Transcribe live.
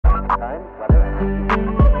Tell me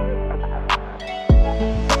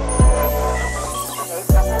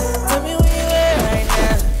where you at right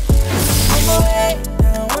now. I'm away,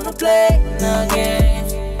 I don't wanna play no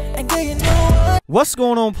games. And girl, you know what? What's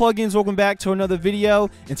going on, plugins? Welcome back to another video.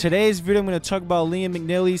 In today's video, I'm going to talk about Liam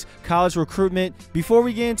McNeeley's college recruitment. Before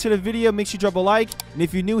we get into the video, make sure you drop a like, and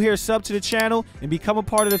if you're new here, sub to the channel and become a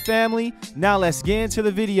part of the family. Now let's get into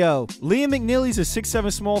the video. Liam McNeeley's a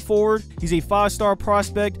 6'7" small forward. He's a 5-star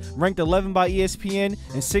prospect, ranked 11 by ESPN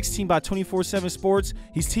and 16 by 24/7 Sports.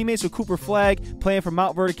 He's teammates with Cooper Flagg, playing for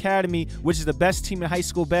Mount Verde Academy, which is the best team in high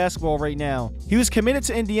school basketball right now. He was committed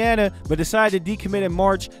to Indiana, but decided to decommit in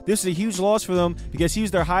March. This is a huge loss for them because he was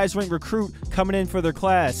their highest ranked recruit coming in for their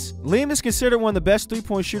class. Liam is considered one of the best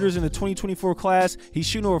three-point shooters in the 2024 class. He's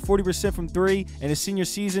shooting over 40% from three in his senior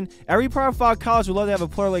season. Every Power 5 college would love to have a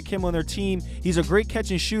player like him on their team. He's a great catch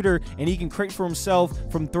and shooter, and he can create for himself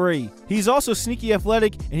from three. He's also sneaky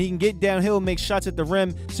athletic, and he can get downhill and make shots at the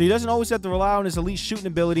rim, so he doesn't always have to rely on his elite shooting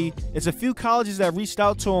ability. It's a few colleges that have reached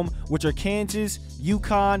out to him, which are Kansas,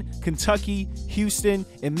 UConn, Kentucky, Houston,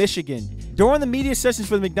 and Michigan. During the media sessions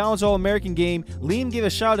for the McDonald's All-American game, Liam gave a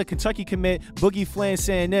shout out to Kentucky commit Boogie Flan,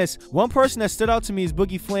 saying this: "One person that stood out to me is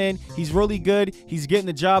Boogie Flan. He's really good. He's getting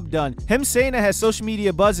the job done." Him saying that has social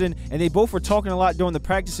media buzzing, and they both were talking a lot during the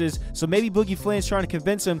practices, so maybe Boogie Flan's trying to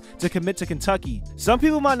convince him to commit to Kentucky. Some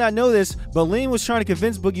people might not know this, but Liam was trying to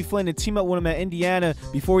convince Boogie Flan to team up with him at Indiana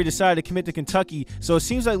before he decided to commit to Kentucky, so it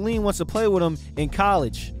seems like Liam wants to play with him in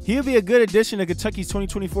college. He'll be a good addition to Kentucky's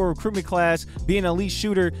 2024 recruitment class, being an elite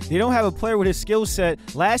shooter. They don't have a player with his skill set.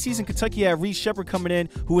 Last season, Kentucky had Reese Shepard coming in,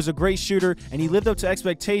 who was a great shooter, and he lived up to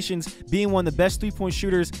expectations, being one of the best three-point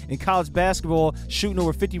shooters in college basketball, shooting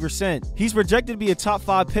over 50%. He's projected to be a top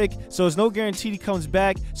 5 pick, so there's no guarantee he comes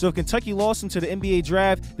back. So if Kentucky lost him to the NBA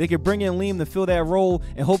draft, they could bring in Liam to fill that role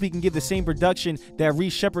and hope he can give the same production that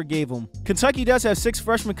Reese Shepard gave him. Kentucky does have 6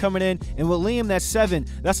 freshmen coming in, and with Liam, that's 7.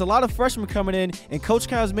 That's a lot of freshmen coming in, and Coach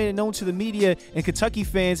Kyle's made it known to the media and Kentucky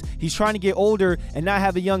fans he's trying to get older and not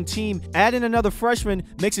have a young team. Adding another freshman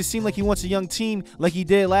makes it seem like he wants a young team like he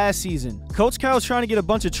did last season. Coach Kyle's trying to get a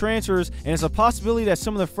bunch of transfers, and it's a possibility that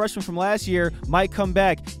some of the freshmen from last year might come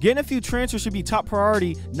back. Getting a few transfers should be top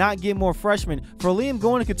priority, not getting more freshmen. For Liam,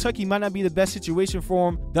 going to Kentucky might not be the best situation for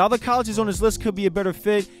him. The other colleges on his list could be a better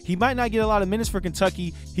fit. He might not get a lot of minutes for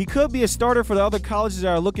Kentucky. He could be a starter for the other colleges that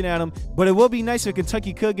are looking at him, but it will be nice if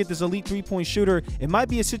Kentucky could get this elite three-point shooter. It might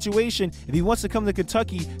be a situation, if he wants to come to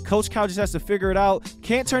Kentucky, Coach Kyle just has to figure it out.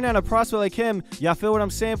 Can't turn down a prospect like him. Y'all feel what I'm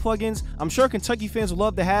saying, plugins? I'm sure Kentucky fans would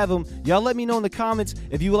love to have him. Y'all let me know in the comments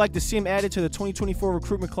if you would like to see him added to the 2024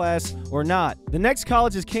 recruitment class or not. The next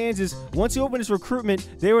college is Kansas. Once he opened his recruitment,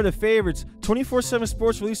 they were the favorites. 24/7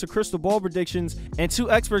 Sports released the crystal ball predictions, and 2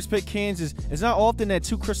 experts picked Kansas. It's not often that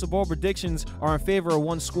 2 crystal ball predictions are in favor of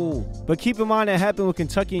one school. But keep in mind that happened when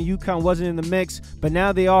Kentucky and UConn wasn't in the mix, but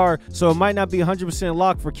now they are, so it might not be 100%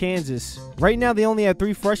 locked for Kansas. Right now, they only have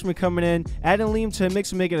 3 freshmen coming in. Adding Liam to the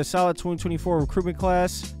mix will make it a solid 2024 recruitment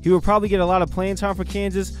class. He will probably get a lot of playing time for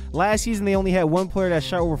Kansas. Last season, they only had 1 player that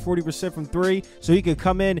shot over 40% from 3, so he could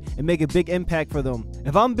come in and make a big impact for them.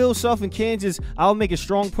 If I'm Bill Self in Kansas, I'll make a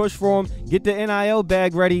strong push for him, get the NIL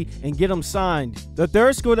bag ready, and get him signed. The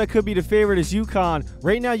third school that could be the favorite is UConn.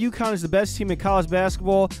 Right now, UConn is the best team in college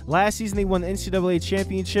basketball. Last season, they won the NCAA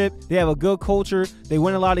championship. They have a good culture, they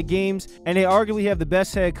win a lot of games, and they arguably have the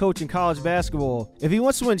best head coach in college basketball. If he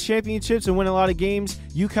wants to win championships and win a lot of games,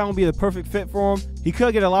 UConn will be the perfect fit for him. He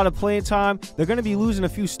could get a lot of playing time. They're going to be losing a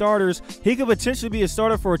few starters. He could potentially be a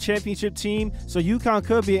starter for a championship team, so UConn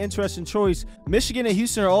could be an interesting choice. Michigan and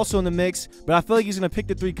Houston are also in the mix, but I feel like he's going to pick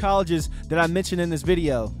the 3 colleges that I mentioned in this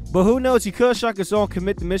video. But who knows, he could shock us all and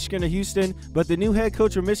commit to Michigan or Houston, but the new head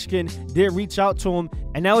coach of Michigan did reach out to him,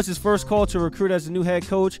 and that was his first call to recruit as the new head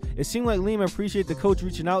coach. It seemed like Liam appreciated the coach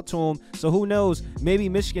reaching out to him, so who knows, maybe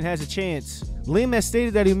Michigan has a chance. Liam has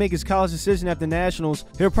stated that he'll make his college decision after Nationals.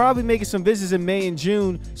 He'll probably make some visits in May and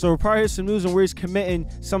June, so we'll probably hear some news on where he's committing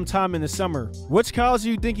sometime in the summer. Which college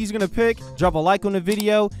do you think he's going to pick? Drop a like on the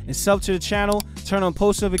video and sub to the channel. Turn on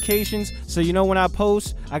post notifications so you know when I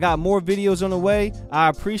post. I got more videos on the way. I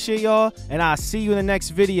appreciate y'all, and I'll see you in the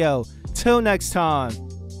next video. Till next time.